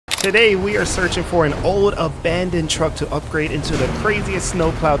Today we are searching for an old abandoned truck to upgrade into the craziest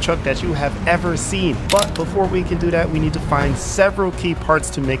snowplow truck that you have ever seen. But before we can do that, we need to find several key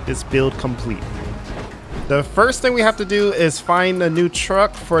parts to make this build complete. The first thing we have to do is find a new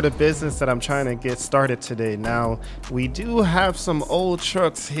truck for the business that I'm trying to get started today. Now, we do have some old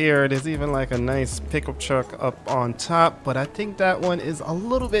trucks here. There's even like a nice pickup truck up on top, but I think that one is a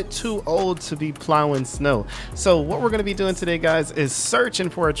little bit too old to be plowing snow. So what we're going to be doing today, guys, is searching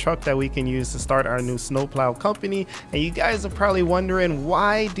for a truck that we can use to start our new snowplow company. And you guys are probably wondering,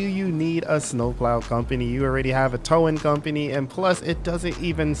 why do you need a snowplow company? You already have a towing company, and plus it doesn't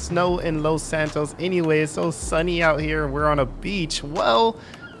even snow in Los Santos anyway. So sunny out here and we're on a beach. Well,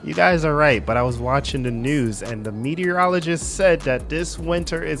 you guys are right, but I was watching the news and the meteorologist said that this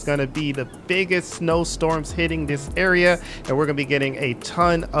winter is going to be the biggest snowstorms hitting this area, and we're going to be getting a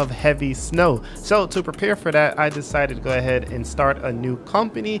ton of heavy snow. So to prepare for that, I decided to go ahead and start a new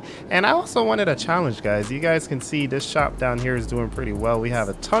company. And I also wanted a challenge, guys. You guys can see this shop down here is doing pretty well. We have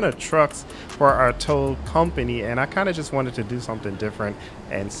a ton of trucks for our tow company, and I kind of just wanted to do something different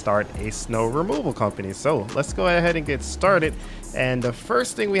and start a snow removal company. So let's go ahead and get started. And the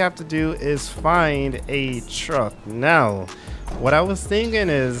first thing we have to do is find a truck. Now, what I was thinking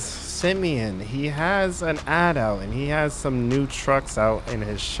is Simeon, he has an ad out and he has some new trucks out in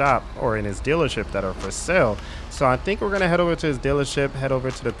his shop or in his dealership that are for sale. So I think we're gonna head over to his dealership, head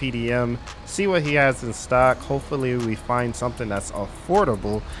over to the PDM, see what he has in stock. Hopefully we find something that's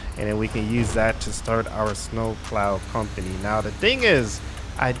affordable, and then we can use that to start our snowplow company. Now the thing is,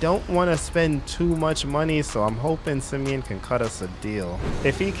 I don't want to spend too much money, so I'm hoping Simeon can cut us a deal.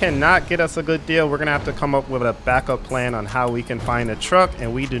 If he cannot get us a good deal, we're gonna have to come up with a backup plan on how we can find a truck,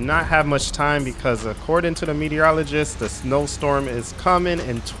 and we do not have much time because according to the meteorologist, the snowstorm is coming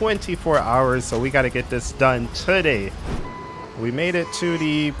in 24 hours, so we got to get this done today. We made it to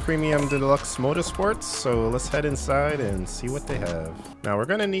the Premium Deluxe Motorsports, so let's head inside and see what they have. Now we're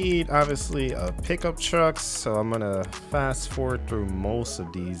gonna need obviously a pickup truck, so I'm gonna fast forward through most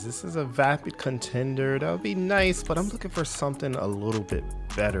of these. This is a Vapid Contender, that would be nice, but I'm looking for something a little bit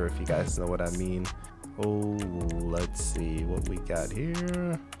better, if you guys know what I mean. Oh, let's see what we got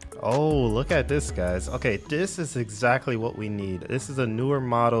here. Oh, look at this, guys. Okay, this is exactly what we need. This is a newer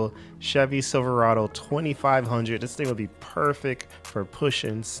model Chevy Silverado 2500. This thing will be perfect for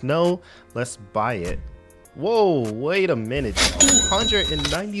pushing snow. Let's buy it. Whoa, wait a minute,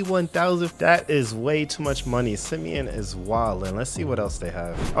 291,000. That is way too much money. Simeon is wildin'. Let's see what else they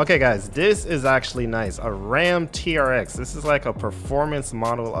have. Okay guys, this is actually nice. A Ram TRX. This is like a performance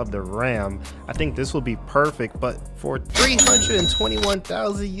model of the Ram. I think this will be perfect, but for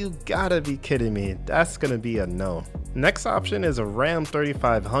 321,000, you gotta be kidding me. That's gonna be a no. Next option is a Ram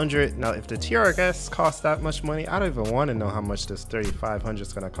 3500. Now if the TRX costs that much money, I don't even want to know how much this 3500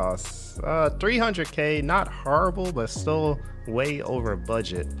 is gonna cost. 300K, not horrible, but still way over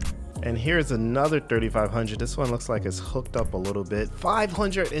budget. And here's another 3500. This one looks like it's hooked up a little bit.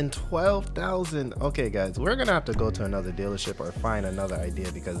 512,000. Okay guys, we're gonna have to go to another dealership or find another idea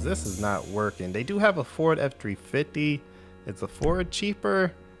because this is not working. They do have a Ford F350. It's a Ford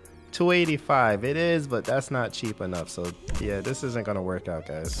cheaper. 285 it is, but that's not cheap enough. So yeah, this isn't gonna work out,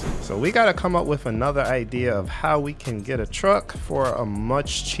 guys. So we got to come up with another idea of how we can get a truck for a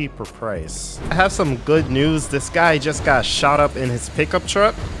much cheaper price. I have some good news. This guy just got shot up in his pickup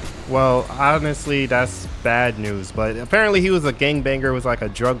truck. Well, honestly, that's bad news, but apparently he was a gangbanger. It was like a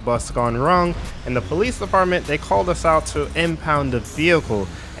drug bust gone wrong, and the police department, they called us out to impound the vehicle.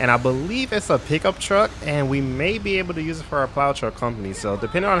 And I believe it's a pickup truck, and we may be able to use it for our plow truck company. So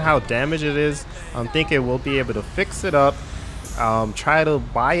depending on how damaged it is, I'm thinking we'll be able to fix it up, try to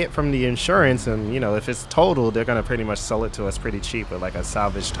buy it from the insurance, and you know, if it's totaled, they're gonna pretty much sell it to us pretty cheap with like a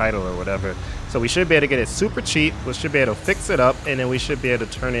salvage title or whatever. So we should be able to get it super cheap. We should be able to fix it up, and then we should be able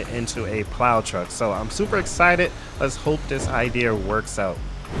to turn it into a plow truck. So I'm super excited. Let's hope this idea works out.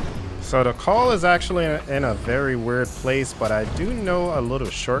 So the call is actually in a very weird place, but I do know a little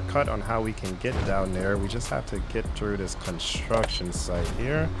shortcut on how we can get down there. We just have to get through this construction site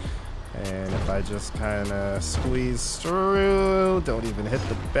here. And if I just kind of squeeze through, don't even hit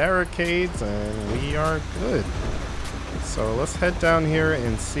the barricades, and we are good. So let's head down here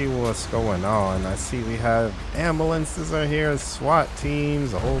and see what's going on. I see we have ambulances are here, SWAT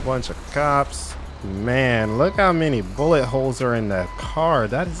teams, a whole bunch of cops. Man, look how many bullet holes are in that car.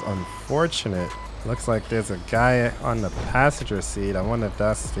 That is unfortunate. Looks like there's a guy on the passenger seat. I wonder if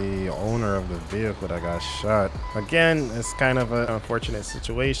that's the owner of the vehicle that got shot. Again, it's kind of an unfortunate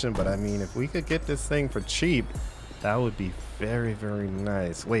situation, but I mean, if we could get this thing for cheap, that would be very, very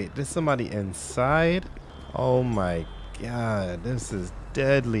nice. Wait, there's somebody inside? Oh my God, this is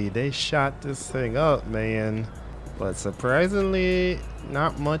deadly. They shot this thing up, man. But surprisingly,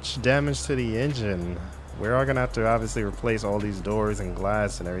 not much damage to the engine. We're all gonna have to obviously replace all these doors and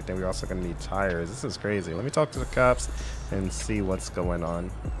glass and everything. We're also gonna need tires. This is crazy. Let me talk to the cops and see what's going on.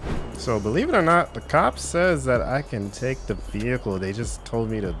 So believe it or not, the cop says that I can take the vehicle. They just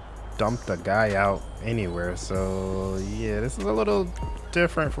told me to dump the guy out anywhere. So yeah, this is a little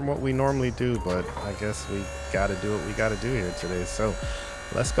different from what we normally do, but I guess we gotta do what we gotta do here today. So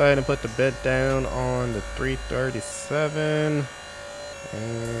let's go ahead and put the bed down on the 337.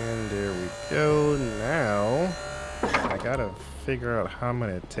 And there we go. Now I gotta figure out how I'm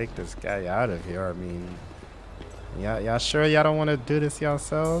gonna take this guy out of here. I mean, y'all sure y'all don't want to do this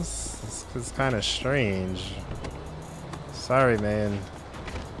yourselves? It's kind of strange. Sorry, man.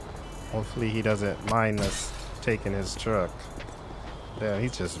 Hopefully he doesn't mind us taking his truck. Yeah,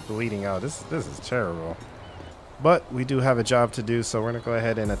 he's just bleeding out. This is terrible. But we do have a job to do, so we're gonna go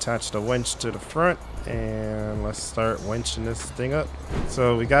ahead and attach the winch to the front and let's start winching this thing up.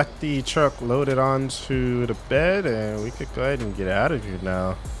 So we got the truck loaded onto the bed and we could go ahead and get out of here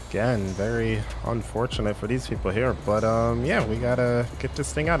now. Again, very unfortunate for these people here, but yeah, we gotta get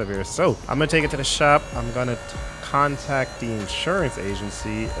this thing out of here. So I'm gonna take it to the shop. I'm gonna contact the insurance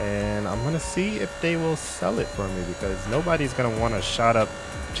agency and I'm gonna see if they will sell it for me, because nobody's gonna want a shot up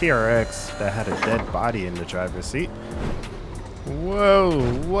TRX that had a dead body in the driver's seat. Whoa,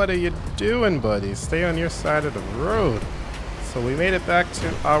 what are you doing, buddy? Stay on your side of the road. So we made it back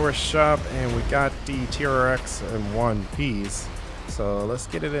to our shop and we got the TRX in one piece. So let's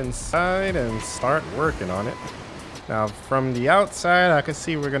get it inside and start working on it. Now from the outside, I can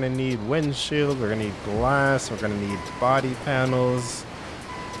see we're gonna need windshield, we're gonna need glass, we're gonna need body panels.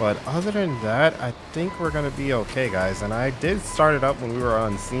 But other than that, I think we're gonna be okay, guys. And I did start it up when we were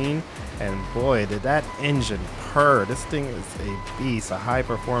on scene, and boy, did that engine purr. This thing is a beast, a high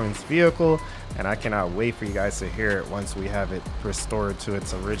performance vehicle, and I cannot wait for you guys to hear it once we have it restored to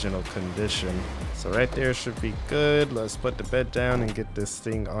its original condition. So right there should be good. Let's put the bed down and get this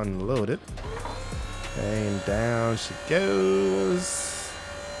thing unloaded. And down she goes.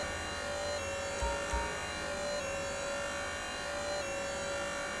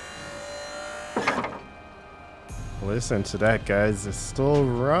 Listen to that, guys. It still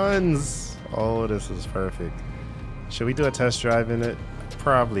runs. Oh, this is perfect. Should we do a test drive in it?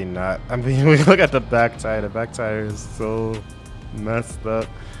 Probably not. I mean, we look at the back tire. The back tire is so messed up.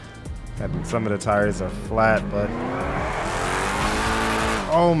 And some of the tires are flat, but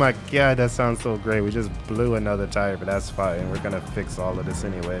oh my god, that sounds so great. We just blew another tire, but that's fine. We're gonna fix all of this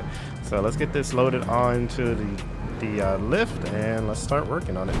anyway. So let's get this loaded onto the lift and let's start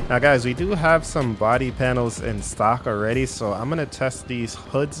working on it. Now guys, we do have some body panels in stock already, so I'm gonna test these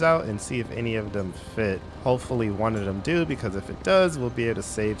hoods out and see if any of them fit. Hopefully one of them do, because if it does, we'll be able to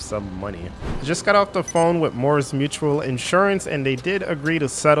save some money. I just got off the phone with Moore's Mutual Insurance and they did agree to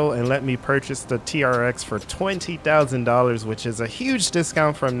settle and let me purchase the TRX for $20,000, which is a huge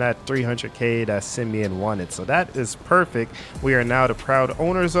discount from that $300K that Simeon wanted. So that is perfect. We are now the proud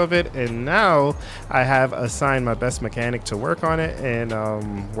owners of it, and now I have assigned my best mechanic to work on it and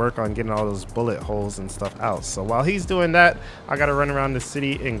work on getting all those bullet holes and stuff out. So while he's doing that, I gotta run around the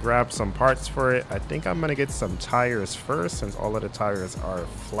city and grab some parts for it. I think I'm gonna get some tires first, since all of the tires are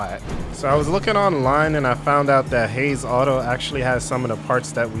flat. So I was looking online and I found out that Hayes Auto actually has some of the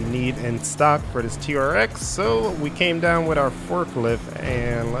parts that we need in stock for this TRX. So we came down with our forklift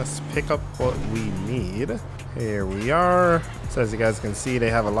and let's pick up what we need. Here we are. So as you guys can see, they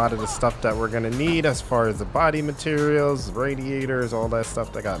have a lot of the stuff that we're gonna need as far as the body materials, radiators, all that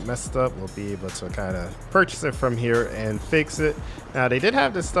stuff that got messed up. We'll be able to kind of purchase it from here and fix it. Now they did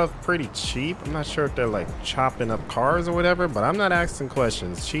have this stuff pretty cheap. I'm not sure if they're like chopping up cars or whatever, but I'm not asking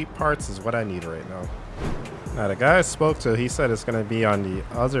questions. Cheap parts is what I need right now. Now the guy I spoke to, he said it's gonna be on the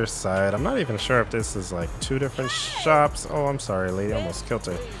other side. I'm not even sure if this is like two different shops. Oh, I'm sorry, lady, I almost killed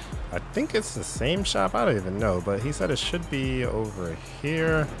her. I think it's the same shop, I don't even know, but he said it should be over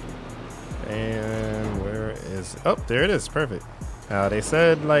here. And where is it? Oh, there it is, perfect. Now they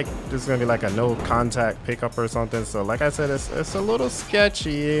said like this is gonna be like a no contact pickup or something, so like I said, it's a little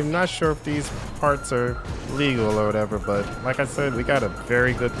sketchy. I'm not sure if these parts are legal or whatever, but like I said, we got a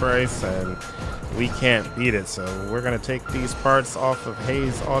very good price and we can't beat it. So we're gonna take these parts off of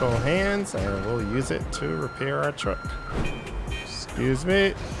Hayes Auto hands and we'll use it to repair our truck. Excuse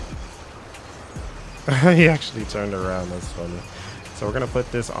me. He actually turned around, that's funny. So we're gonna put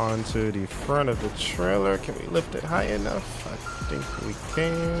this onto the front of the trailer. Can we lift it high enough? I think we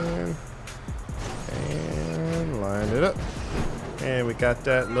can. And line it up. And we got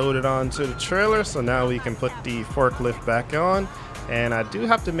that loaded onto the trailer. So now we can put the forklift back on And I do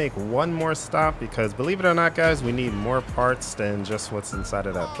have to make one more stop because, believe it or not, guys, we need more parts than just what's inside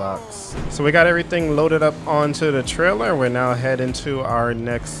of that box. So we got everything loaded up onto the trailer. We're now heading to our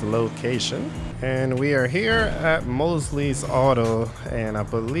next location. And we are here at Mosley's Auto. And I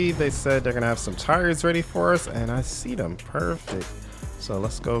believe they said they're going to have some tires ready for us. And I see them. Perfect. So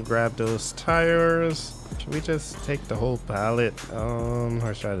let's go grab those tires. Should we just take the whole pallet?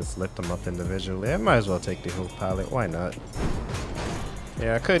 Or should I just lift them up individually? I might as well take the whole pallet. Why not?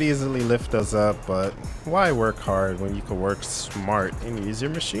 Yeah, I could easily lift those up, but why work hard when you can work smart and use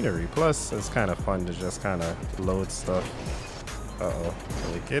your machinery? Plus, it's kind of fun to just kind of load stuff. Uh-oh.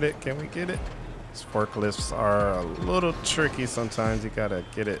 Can we get it? Can we get it? These forklifts are a little tricky sometimes. You gotta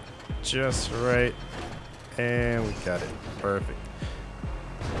get it just right. And we got it. Perfect.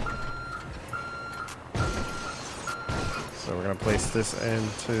 So we're gonna place this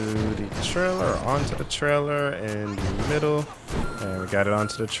into the trailer, onto the trailer in the middle. And we got it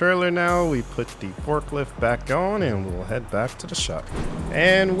onto the trailer now. We put the forklift back on and we'll head back to the shop.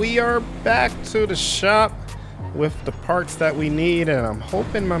 And we are back to the shop with the parts that we need. And I'm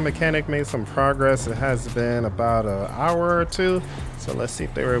hoping my mechanic made some progress. It has been about an hour or two. So let's see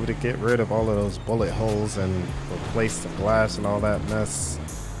if they were able to get rid of all of those bullet holes and replace the glass and all that mess.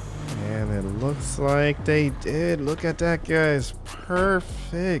 And it looks like they did. Look at that, guys.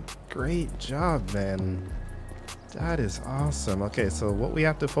 Perfect. Great job, man. That is awesome. Okay, so what we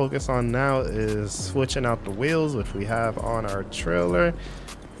have to focus on now is switching out the wheels, which we have on our trailer.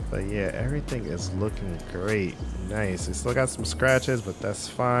 But yeah, everything is looking great. Nice. We still got some scratches, but that's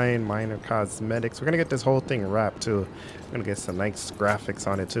fine. Minor cosmetics. We're gonna get this whole thing wrapped too. We're gonna get some nice graphics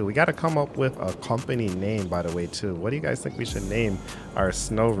on it too. We gotta come up with a company name, by the way, too. What do you guys think we should name our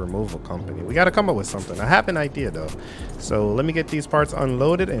snow removal company? We gotta come up with something. I have an idea though. So let me get these parts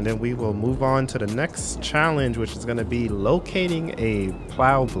unloaded and then we will move on to the next challenge, which is gonna be locating a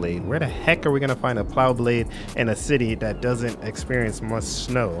plow blade. Where the heck are we gonna find a plow blade in a city that doesn't experience much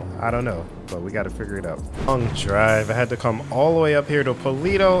snow? I don't know, but we gotta figure it out. Long drive. I had to come all the way up here to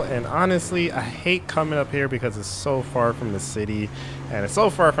Polito, and honestly, I hate coming up here because it's so far from the city and it's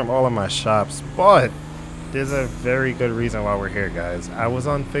so far from all of my shops, but there's a very good reason why we're here, guys. I was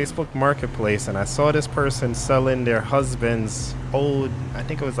on Facebook Marketplace and I saw this person selling their husband's old, I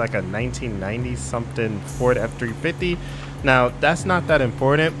think it was like a 1990 something Ford F-350. Now, that's not that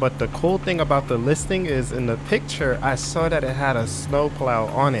important, but the cool thing about the listing is in the picture, I saw that it had a snowplow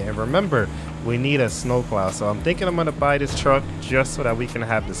on it. And remember, we need a snowplow. So I'm thinking I'm gonna buy this truck just so that we can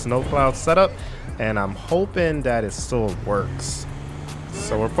have the snowplow set up. And I'm hoping that it still works.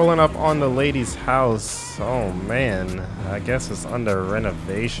 So we're pulling up on the lady's house. Oh man, I guess it's under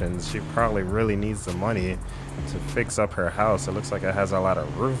renovations. She probably really needs the money to fix up her house. It looks like it has a lot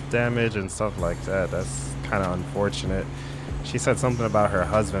of roof damage and stuff like that. That's kind of unfortunate. She said something about her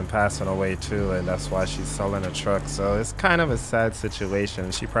husband passing away too, and that's why she's selling a truck. So it's kind of a sad situation.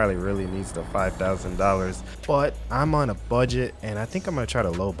 She probably really needs the $5,000. But I'm on a budget, and I think I'm gonna try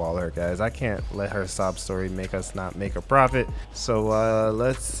to lowball her, guys. I can't let her sob story make us not make a profit. So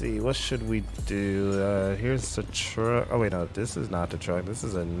let's see, what should we do? Here's the truck. Oh wait, no, this is not the truck. This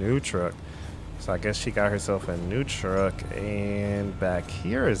is a new truck. So I guess she got herself a new truck, and back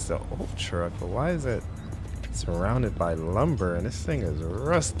here is the old truck. But why is it surrounded by lumber and this thing is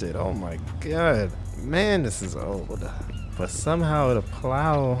rusted? Oh my god, man, this is old. But somehow the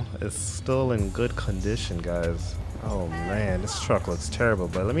plow is still in good condition, guys. Oh man, this truck looks terrible.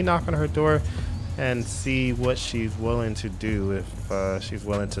 But let me knock on her door and see what she's willing to do, if she's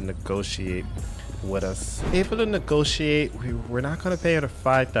willing to negotiate with us. Able to negotiate. We're not going to pay her the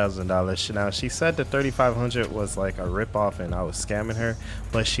 $5,000. Now, she said the $3,500 was like a ripoff and I was scamming her,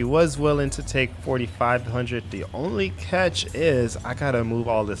 but she was willing to take $4,500. The only catch is I gotta move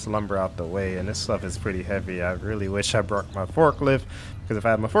all this lumber out the way, and this stuff is pretty heavy. I really wish I brought my forklift, because if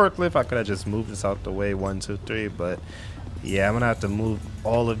I had my forklift I could have just moved this out the way 1, 2, 3, but yeah, I'm gonna have to move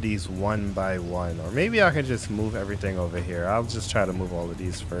all of these one by one, or maybe I can just move everything over here. I'll just try to move all of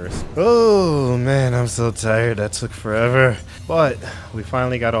these first. Oh man, I'm so tired. That took forever, but we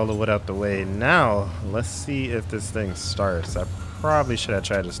finally got all the wood out the way. Now let's see if this thing starts. I probably should have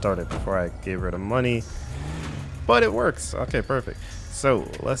tried to start it before I gave her the money, but it works. Okay, perfect. So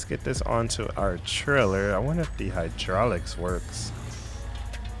let's get this onto our trailer. I wonder if the hydraulics works.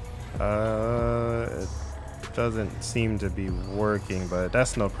 It doesn't seem to be working, but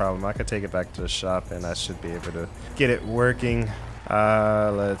that's no problem. I could take it back to the shop and I should be able to get it working.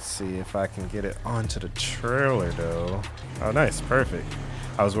 Let's see if I can get it onto the trailer though. Oh nice, perfect.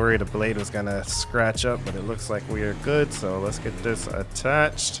 I was worried the blade was gonna scratch up, but it looks like we are good. So let's get this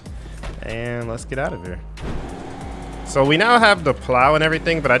attached and let's get out of here. So we now have the plow and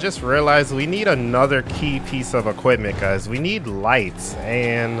everything, but I just realized we need another key piece of equipment, guys. We need lights,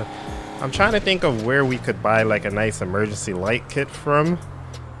 and I'm trying to think of where we could buy like a nice emergency light kit from.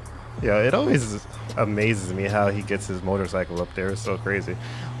 Yeah, it always amazes me how he gets his motorcycle up there. It's so crazy.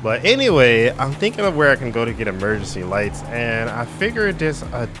 But anyway, I'm thinking of where I can go to get emergency lights, and I figured there's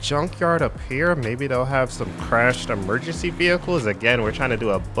a junkyard up here. Maybe they'll have some crashed emergency vehicles. Again, we're trying to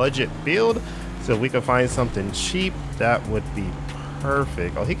do a budget build, so if we could find something cheap, that would be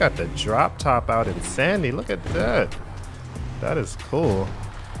perfect. Oh, he got the drop top out in Sandy. Look at that. That is cool.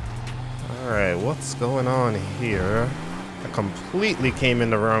 All right, what's going on here? I completely came in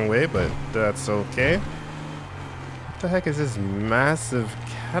the wrong way, but that's okay. What the heck is this massive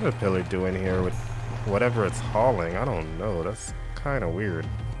caterpillar doing here with whatever it's hauling? I don't know. That's kind of weird.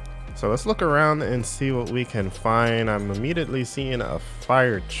 So let's look around and see what we can find. I'm immediately seeing a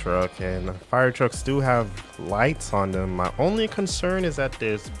fire truck, and fire trucks do have lights on them. My only concern is that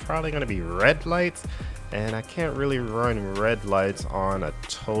there's probably going to be red lights, and I can't really run red lights on a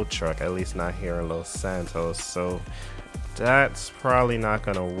tow truck, at least not here in Los Santos. So that's probably not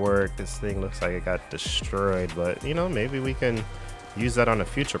going to work. This thing looks like it got destroyed, but you know, maybe we can use that on a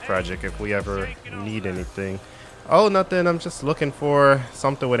future project if we ever need anything. Oh, nothing. I'm just looking for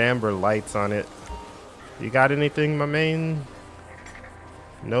something with amber lights on it. You got anything, my man?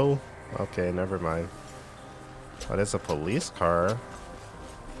 No? Okay, never mind. Oh, there's a police car.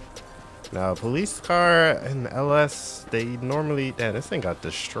 Now, police car and LS, they normally... Damn, this thing got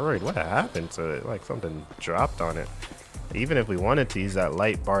destroyed. What happened to it? Like something dropped on it. Even if we wanted to use that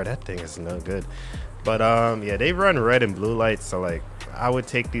light bar, that thing is no good. But yeah, they run red and blue lights, so like I would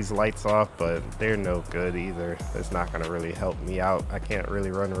take these lights off, but they're no good either. It's not gonna really help me out. I can't really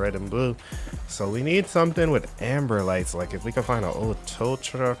run red and blue, so we need something with amber lights. Like if we can find an old tow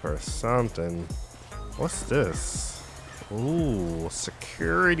truck or something. What's this? Ooh,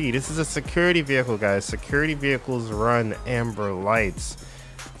 security. This is a security vehicle, guys. Security vehicles run amber lights.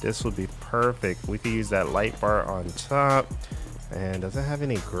 This would be perfect. We could use that light bar on top. And does it have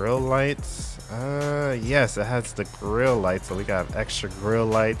any grill lights? Yes, it has the grill lights, so we got extra grill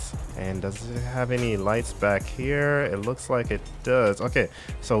lights. And does it have any lights back here? It looks like it does. Okay,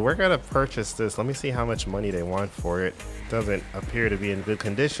 so we're gonna purchase this. Let me see how much money they want for it. Doesn't appear to be in good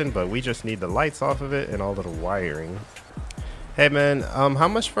condition, but we just need the lights off of it and all of the wiring. Hey man, how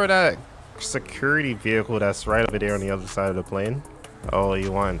much for that security vehicle that's right over there on the other side of the plane? Oh,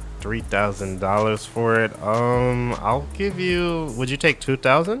 you want $3,000 for it? I'll give you, would you take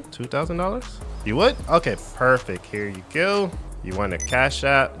 $2,000? You would? Okay, perfect. Here you go. You want a cash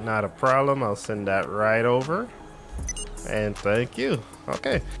app? Not a problem. I'll send that right over. And thank you.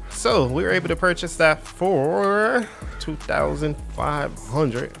 Okay, so we were able to purchase that for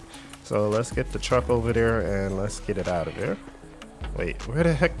 $2,500. So let's get the truck over there and let's get it out of there. Wait, where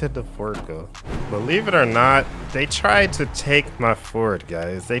the heck did the Ford go? Believe it or not, they tried to take my Ford,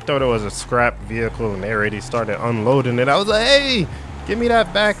 guys. They thought it was a scrap vehicle and they already started unloading it. I was like, hey, give me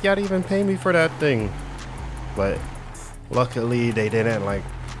that back. Y'all didn't even pay me for that thing. But luckily they didn't, like,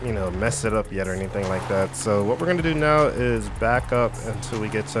 you know, mess it up yet or anything like that. So what we're gonna do now is back up until we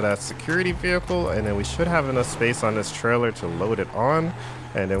get to that security vehicle, and then we should have enough space on this trailer to load it on,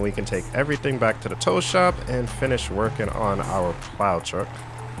 and then we can take everything back to the tow shop and finish working on our plow truck.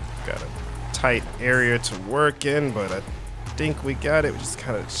 Got a tight area to work in, but I think we got it. We just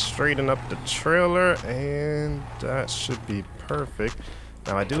kind of straighten up the trailer and that should be perfect.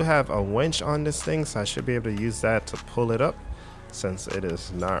 Now I do have a winch on this thing, so I should be able to use that to pull it up since it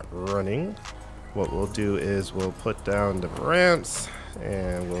is not running. What we'll do is we'll put down the ramps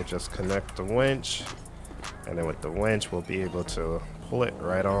and we'll just connect the winch, and then with the winch we'll be able to pull it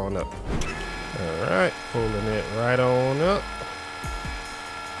right on up. All right, pulling it right on up,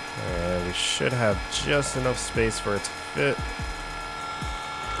 and we should have just enough space for it to fit.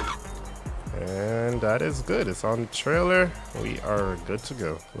 And that is good. It's on the trailer. We are good to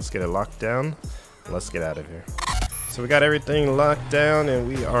go. Let's get it locked down. Let's get out of here. So we got everything locked down and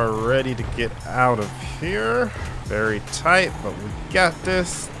we are ready to get out of here. Very tight, but we got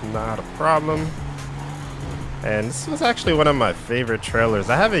this. Not a problem. And this was actually one of my favorite trailers.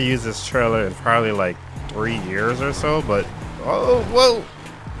 I haven't used this trailer in probably like 3 years or so, but oh, whoa,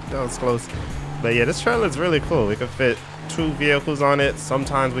 that was close. But yeah, this trailer is really cool. We can fit 2 vehicles on it.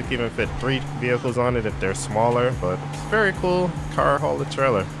 Sometimes we can even fit 3 vehicles on it if they're smaller, but it's very cool car hauler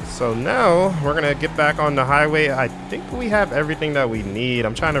trailer. So now we're gonna get back on the highway. I think we have everything that we need.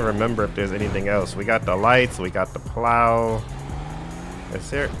 I'm trying to remember if there's anything else. We got the lights, we got the plow. Is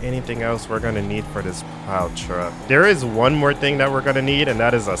there anything else we're gonna need for this plow truck? There is one more thing that we're gonna need, and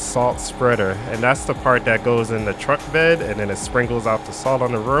that is a salt spreader. And that's the part that goes in the truck bed and then it sprinkles out the salt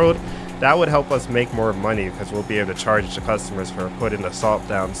on the road. That would help us make more money because we'll be able to charge the customers for putting the salt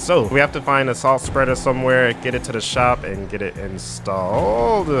down. So we have to find a salt spreader somewhere, get it to the shop, and get it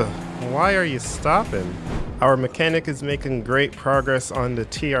installed. Why are you stopping? Our mechanic is making great progress on the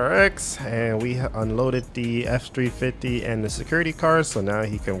TRX, and we unloaded the F350 and the security car, so now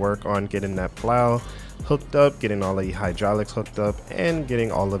he can work on getting that plow hooked up, getting all the hydraulics hooked up, and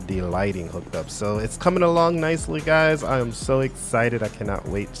getting all of the lighting hooked up. So it's coming along nicely, guys. I am so excited. I cannot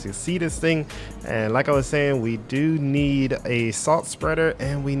wait to see this thing. And like I was saying, we do need a salt spreader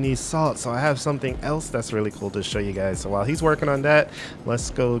and we need salt. So I have something else that's really cool to show you guys. So while he's working on that,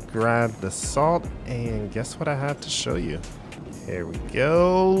 let's go grab the salt, and guess what I have to show you. Here we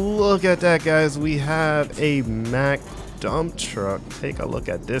go. Look at that, guys. We have a Mack dump truck. Take a look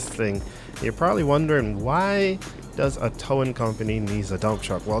at this thing. You're probably wondering, why does a towing company needs a dump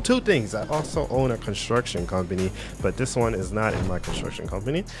truck? Well, two things. I also own a construction company, but this one is not in my construction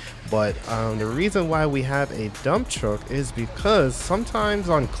company. But the reason why we have a dump truck is because sometimes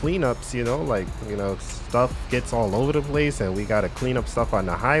on cleanups, stuff gets all over the place and we got to clean up stuff on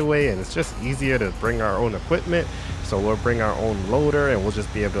the highway, and it's just easier to bring our own equipment. So we'll bring our own loader and we'll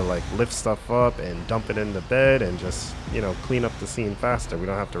just be able to lift stuff up and dump it in the bed and just, clean up the scene faster. We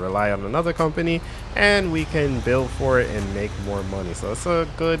don't have to rely on another company, and we can bill for it and make more money. So it's a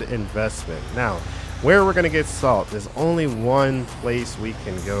good investment. Now, where we're gonna get salt, there's only one place we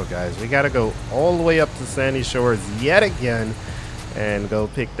can go, guys. We gotta go all the way up to Sandy Shores yet again and go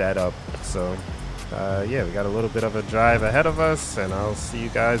pick that up. So yeah, we got a little bit of a drive ahead of us, and I'll see you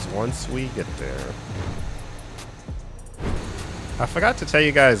guys once we get there. I forgot to tell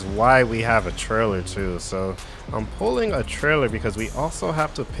you guys why we have a trailer too. So I'm pulling a trailer because we also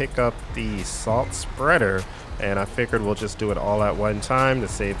have to pick up the salt spreader, and I figured we'll just do it all at one time to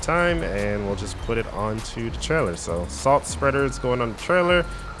save time, and we'll just put it onto the trailer. So salt spreader is going on the trailer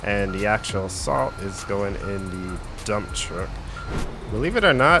and the actual salt is going in the dump truck. Believe it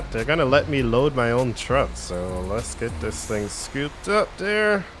or not, they're gonna let me load my own truck. So let's get this thing scooped up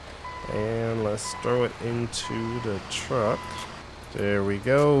there and let's throw it into the truck. There we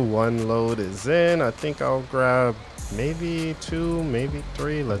go. One load is in. I think I'll grab maybe 2, maybe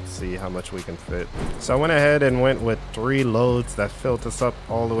 3. Let's see how much we can fit. So I went ahead and went with 3 loads. That filled us up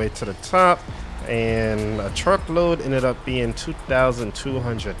all the way to the top, and a truckload ended up being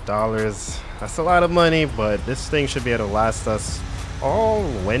 $2,200. That's a lot of money, but this thing should be able to last us all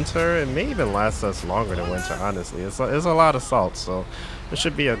winter. It may even last us longer than winter, honestly. It's a lot of salt, so it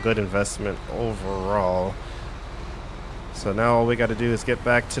should be a good investment overall. So now all we got to do is get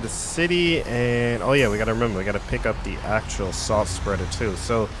back to the city, and oh yeah, we got to remember, we got to pick up the actual salt spreader too.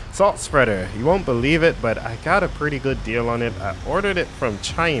 So salt spreader, you won't believe it, but I got a pretty good deal on it. I ordered it from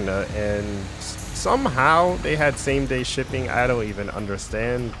China, and somehow they had same-day shipping. I don't even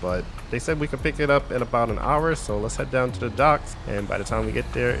understand, but they said we could pick it up in about an hour. So let's head down to the docks, and by the time we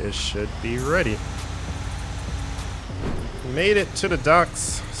get there, it should be ready. Made it to the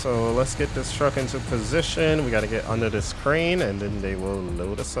docks, so let's get this truck into position. We got to get under this crane, and then they will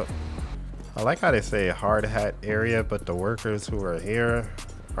load us up. I like how they say hard hat area, but the workers who are here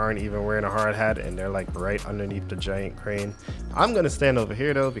aren't even wearing a hard hat, and they're like right underneath the giant crane. I'm gonna stand over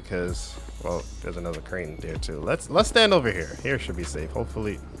here though, because well, there's another crane there too. Let's stand over here. Here should be safe.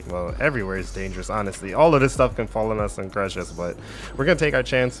 Hopefully, well, everywhere is dangerous, honestly. All of this stuff can fall on us and crush us, but we're gonna take our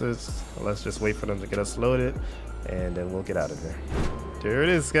chances. Let's just wait for them to get us loaded, and then we'll get out of here. There it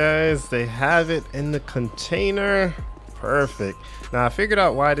is, guys. They have it in the container. Perfect. Now I figured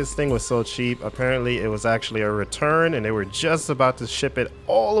out why this thing was so cheap. Apparently it was actually a return, and they were just about to ship it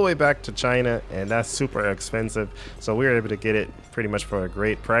all the way back to China, and that's super expensive. So we were able to get it pretty much for a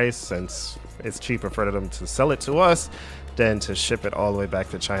great price, since it's cheaper for them to sell it to us than to ship it all the way back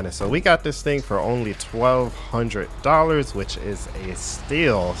to China. So we got this thing for only $1,200, which is a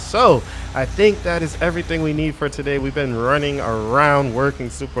steal. So I think that is everything we need for today. We've been running around working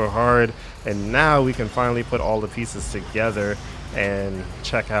super hard, and now we can finally put all the pieces together and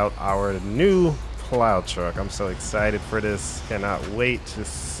check out our new plow truck. I'm so excited for this. Cannot wait to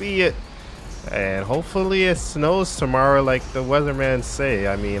see it. And hopefully it snows tomorrow like the weatherman say.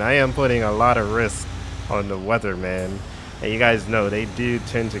 I mean, I am putting a lot of risk on the weatherman. And you guys know they do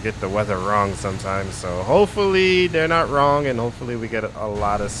tend to get the weather wrong sometimes. So hopefully they're not wrong, and hopefully we get a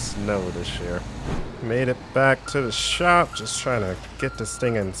lot of snow this year. Made it back to the shop. Just trying to get this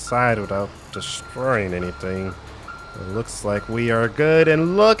thing inside without destroying anything. It looks like we are good.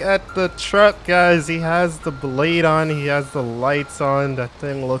 And look at the truck, guys. He has the blade on. He has the lights on. That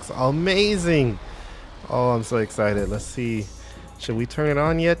thing looks amazing. Oh, I'm so excited. Let's see. Should we turn it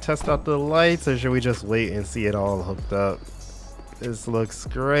on yet? Test out the lights, or should we just wait and see it all hooked up? This looks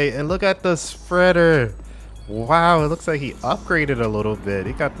great. And look at the spreader. Wow, it looks like he upgraded a little bit.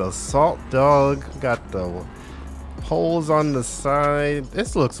 He got the salt dog, got the poles on the side.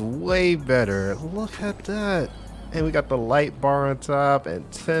 This looks way better. Look at that. And we got the light bar on top,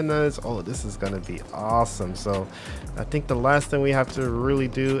 antennas. Oh, this is gonna be awesome. So I think the last thing we have to really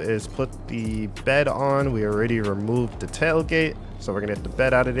do is put the bed on. We already removed the tailgate, so we're gonna get the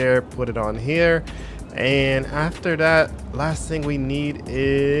bed out of there, put it on here. And after that, last thing we need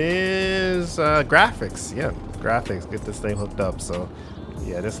is graphics. Yeah, graphics, get this thing hooked up. So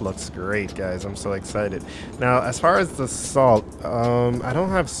yeah, this looks great, guys. I'm so excited. Now, as far as the salt, I don't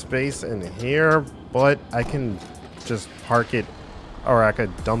have space in here, but I can just park it, or I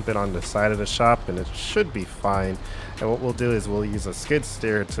could dump it on the side of the shop and it should be fine. And what we'll do is we'll use a skid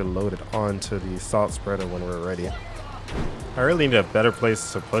steer to load it onto the salt spreader when we're ready. I really need a better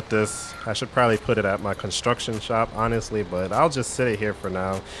place to put this. I should probably put it at my construction shop, honestly, but I'll just sit it here for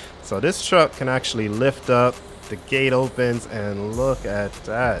now. So this truck can actually lift up, the gate opens, and look at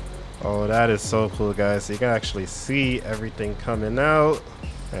that. Oh, that is so cool, guys. So you can actually see everything coming out.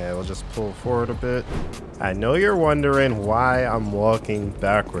 And we'll just pull forward a bit. I know you're wondering why I'm walking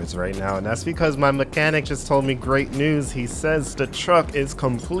backwards right now, and that's because my mechanic just told me great news. He says the truck is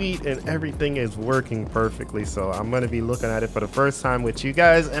complete and everything is working perfectly. So I'm gonna be looking at it for the first time with you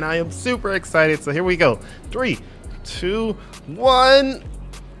guys, and I am super excited. So here we go. 3, 2, 1.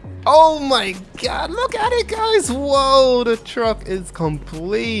 Oh my God, look at it, guys. Whoa, the truck is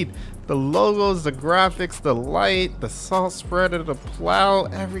complete. The logos, the graphics, the light, the salt spreader, the plow,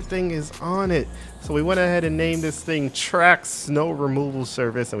 everything is on it. So we went ahead and named this thing Trax Snow Removal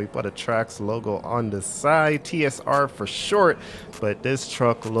Service, and we put a Trax logo on the side, TSR for short. But this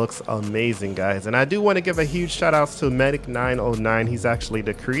truck looks amazing, guys. And I do want to give a huge shout outs to Medic909. He's actually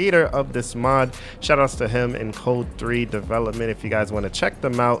the creator of this mod. Shout outs to him and Code 3 Development. If you guys want to check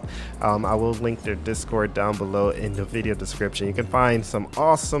them out, I will link their Discord down below in the video description. You can find some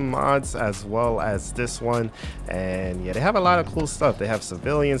awesome mods as well as this one. And yeah, they have a lot of cool stuff. They have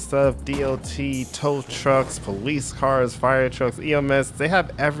civilian stuff, DOT, tow trucks, police cars, fire trucks, EMS. They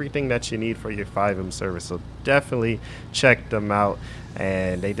have everything that you need for your 5M service. So definitely check them out.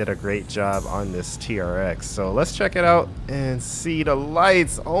 And they did a great job on this TRX. So let's check it out and see the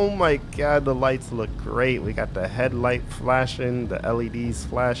lights. Oh my God, the lights look great. We got the headlight flashing, the LEDs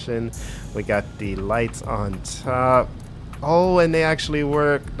flashing. We got the lights on top. Oh, and they actually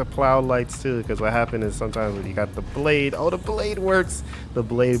work, the plow lights too, because what happened is sometimes when you got the blade, oh, the blade works. The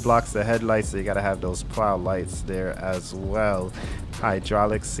blade blocks the headlights, so you gotta have those plow lights there as well.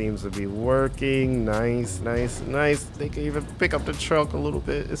 Hydraulics seems to be working. Nice, nice, nice. They can even pick up the truck a little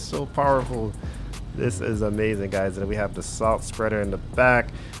bit. It's so powerful. This is amazing, guys. And we have the salt spreader in the back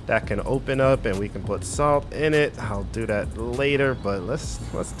that can open up and we can put salt in it. I'll do that later, but let's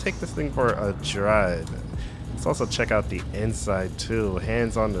take this thing for a drive. Let's also check out the inside too.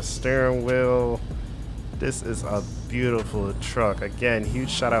 Hands on the steering wheel. This is a beautiful truck. Again, huge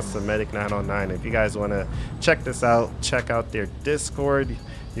shout outs to Medic909. If you guys want to check this out, check out their Discord.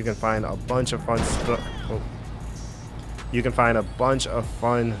 You can find a bunch of fun stuff. You can find a bunch of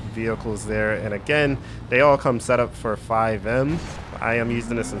fun vehicles there. And again, they all come set up for 5M. I am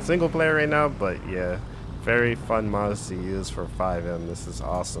using this in single player right now, but yeah, very fun mods to use for 5M. This is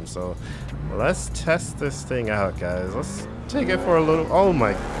awesome. So let's test this thing out, guys. Let's take it for a little. Oh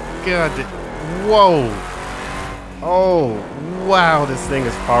my God. Whoa. Oh, wow. This thing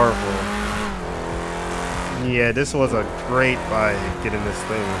is powerful. Yeah, this was a great buy getting this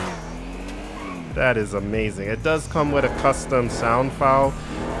thing. That is amazing. It does come with a custom sound file.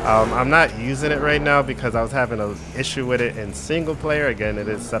 I'm not using it right now because I was having an issue with it in single player. Again, it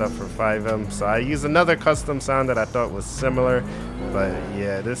is set up for 5M, so I use another custom sound that I thought was similar. But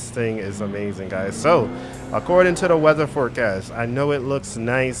yeah, this thing is amazing, guys. So according to the weather forecast, I know it looks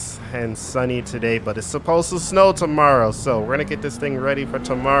nice and sunny today, but it's supposed to snow tomorrow. So we're gonna get this thing ready for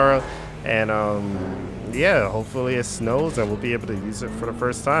tomorrow, and yeah, hopefully it snows and we'll be able to use it for the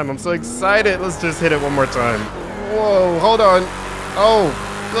first time. I'm so excited. Let's just hit it one more time. Whoa, hold on. Oh,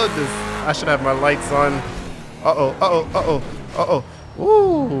 goodness. I should have my lights on. Uh-oh, uh-oh, uh-oh, uh-oh.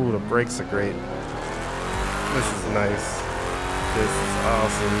 Ooh, the brakes are great. This is nice. This is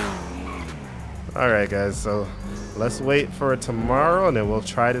awesome. All right, guys, so let's wait for tomorrow and then we'll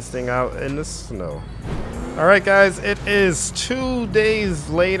try this thing out in the snow. Alright guys, it is 2 days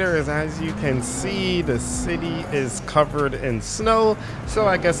later. As you can see, the city is covered in snow, so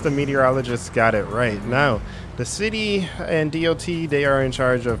I guess the meteorologists got it right. Now, the city and DOT, they are in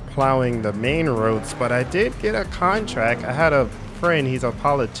charge of plowing the main roads, but I did get a contract. I had a friend, he's a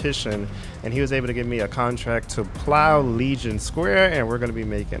politician, and he was able to give me a contract to plow Legion Square, and we're going to be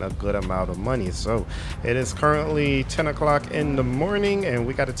making a good amount of money. So it is currently 10 o'clock in the morning, and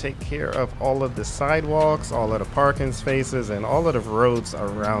we got to take care of all of the sidewalks, all of the parking spaces, and all of the roads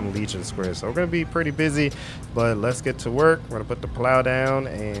around Legion Square. So we're going to be pretty busy, but let's get to work. We're going to put the plow down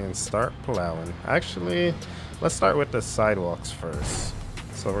and start plowing. Actually, let's start with the sidewalks first.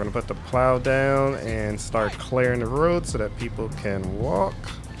 So we're going to put the plow down and start clearing the road so that people can walk.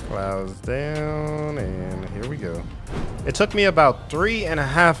 Plows down, and here we go. It took me about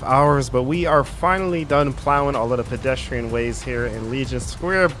 3.5 hours, but we are finally done plowing all of the pedestrian ways here in Legion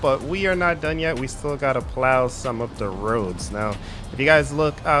Square, but we are not done yet. We still got to plow some of the roads. Now, if you guys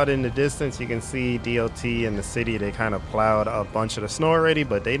look out in the distance, you can see DOT and the city, they kind of plowed a bunch of the snow already,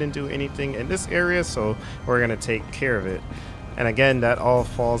 but they didn't do anything in this area, so we're going to take care of it. And again, that all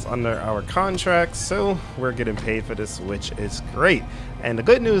falls under our contract, so we're getting paid for this, which is great. And the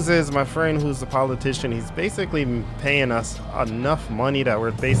good news is my friend who's a politician, he's basically paying us enough money that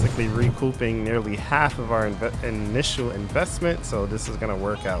we're basically recouping nearly half of our initial investment. So this is going to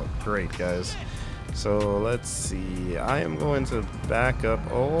work out great, guys. So let's see. I am going to back up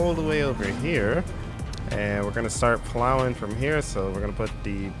all the way over here, and we're going to start plowing from here. So we're going to put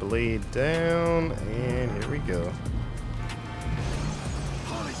the blade down, and here we go.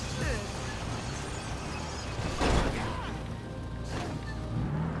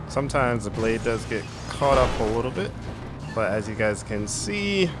 Sometimes the blade does get caught up a little bit, but as you guys can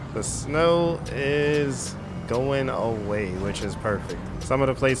see, the snow is going away, which is perfect. Some of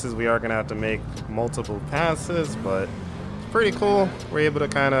the places we are going to have to make multiple passes, but it's pretty cool. We're able to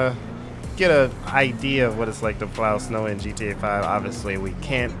kind of get an idea of what it's like to plow snow in GTA 5. Obviously, we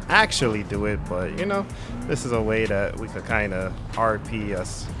can't actually do it, but you know, this is a way that we could kind of RP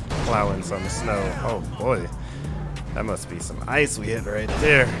us plowing some snow. Oh boy. That must be some ice we hit right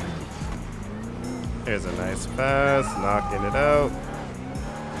there. Here's a nice pass, knocking it out.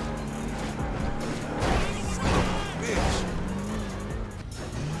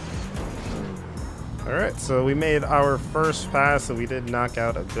 Alright, so we made our first pass, so we did knock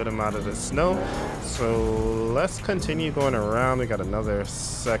out a good amount of the snow. So let's continue going around. We got another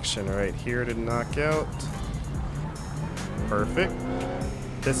section right here to knock out. Perfect.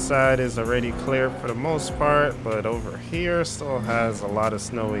 This side is already clear for the most part, but over here still has a lot of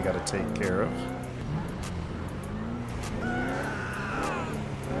snow we got to take care of.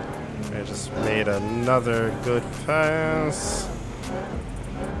 I just made another good pass.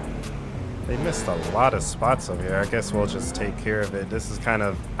 They missed a lot of spots over here. I guess we'll just take care of it. This is kind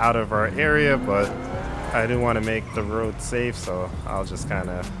of out of our area, but I do want to make the road safe, so I'll just kind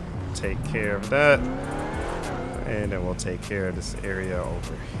of take care of that. And then we'll take care of this area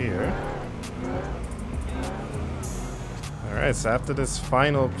over here. Alright, so after this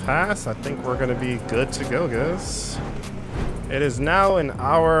final pass, I think we're going to be good to go, guys. It is now an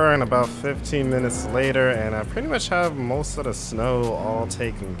hour and about 15 minutes later, and I pretty much have most of the snow all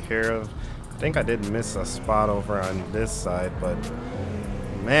taken care of. I think I did miss a spot over on this side, but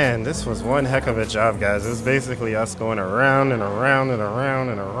man, this was one heck of a job, guys. It was basically us going around and around and around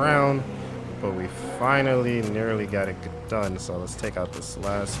and around. But we finally nearly got it done, so let's take out this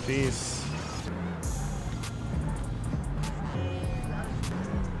last piece.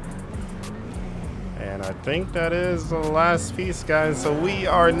 And I think that is the last piece, guys. So we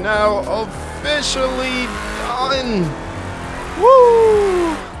are now officially done.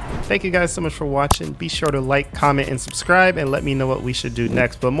 Woo! Thank you guys so much for watching. Be sure to like, comment, and subscribe, and let me know what we should do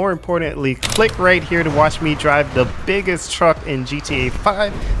next. But more importantly, click right here to watch me drive the biggest truck in GTA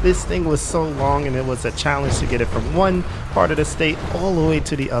 5. This thing was so long, and it was a challenge to get it from one part of the state all the way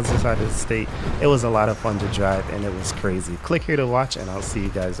to the other side of the state. It was a lot of fun to drive, and it was crazy. Click here to watch, and I'll see you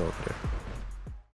guys over there.